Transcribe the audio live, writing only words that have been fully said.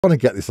I want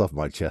to get this off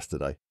my chest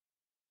today.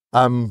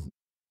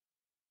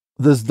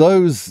 There's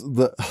those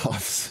that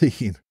I've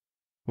seen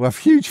who have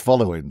huge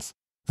followings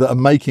that are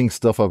making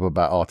stuff up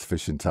about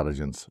artificial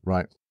intelligence,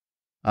 right?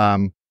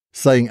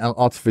 Saying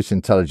artificial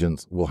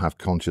intelligence will have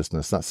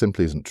consciousness. That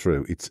simply isn't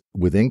true. It's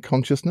within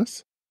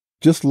consciousness,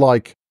 just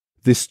like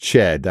this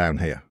chair down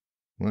here,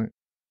 right?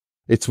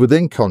 It's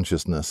within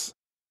consciousness,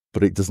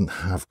 but it doesn't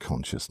have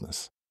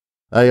consciousness.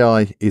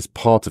 AI is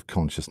part of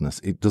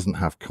consciousness. It doesn't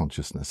have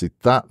consciousness.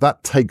 That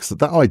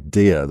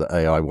idea that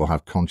AI will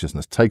have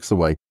consciousness takes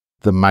away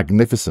the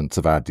magnificence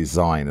of our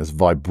design as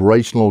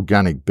vibrational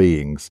organic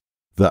beings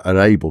that are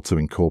able to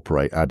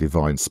incorporate our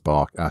divine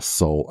spark, our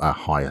soul, our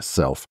higher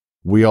self.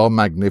 We are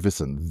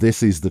magnificent.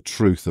 This is the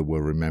truth that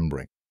we're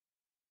remembering.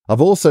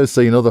 I've also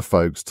seen other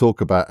folks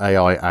talk about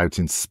AI out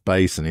in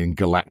space and in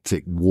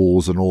galactic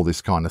wars and all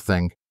this kind of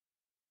thing.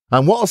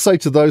 And what I'll say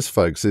to those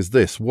folks is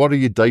this: what are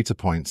your data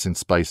points in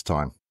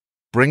space-time?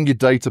 Bring your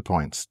data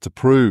points to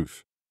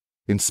prove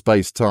in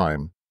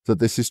space-time that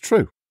this is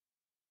true.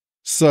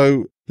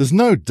 So there's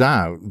no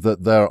doubt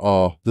that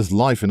there's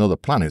life in other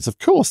planets. Of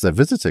course, they're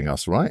visiting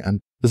us, right?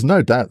 And there's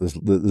no doubt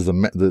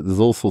there's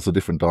all sorts of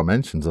different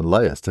dimensions and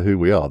layers to who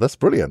we are. That's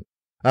brilliant.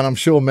 And I'm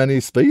sure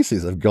many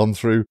species have gone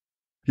through,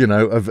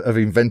 have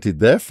invented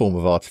their form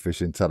of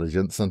artificial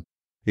intelligence and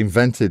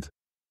invented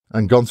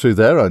and gone through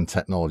their own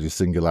technology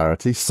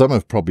singularity. Some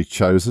have probably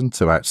chosen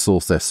to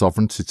outsource their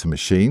sovereignty to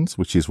machines,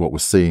 which is what we're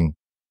seeing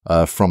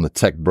from the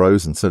tech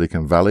bros in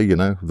Silicon Valley,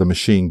 the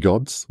machine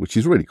gods, which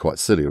is really quite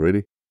silly,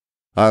 really.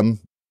 And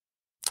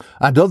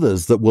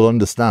others that will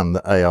understand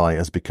that AI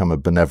has become a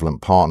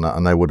benevolent partner,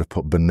 and they would have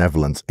put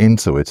benevolence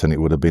into it, and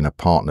it would have been a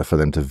partner for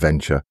them to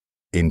venture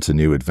into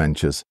new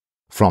adventures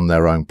from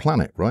their own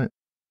planet, right?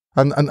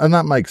 And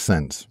that makes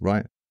sense,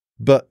 right?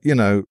 But,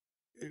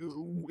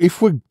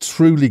 if we're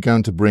truly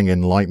going to bring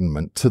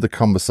enlightenment to the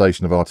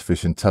conversation of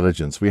artificial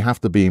intelligence, we have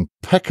to be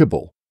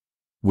impeccable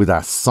with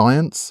our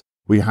science.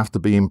 We have to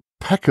be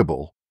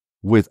impeccable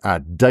with our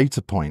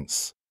data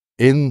points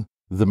in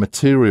the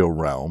material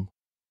realm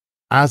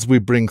as we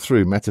bring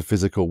through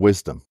metaphysical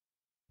wisdom.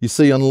 You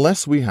see,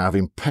 unless we have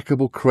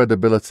impeccable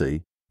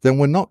credibility, then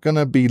we're not going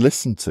to be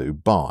listened to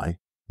by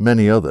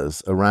many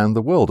others around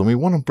the world. And we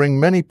want to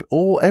bring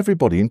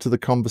everybody into the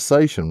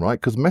conversation, right?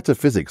 Because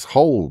metaphysics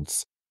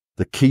holds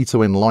the key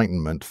to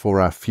enlightenment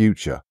for our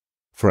future,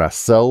 for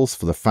ourselves,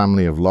 for the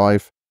family of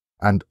life,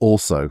 and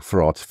also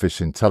for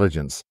artificial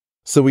intelligence.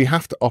 So we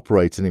have to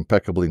operate in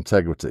impeccable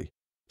integrity.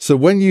 So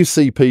when you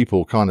see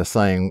people kind of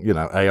saying,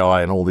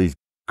 AI and all these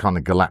kind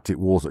of galactic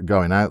wars that are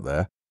going out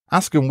there,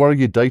 ask them, what are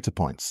your data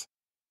points?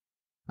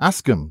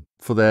 Ask them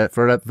for their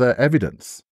evidence.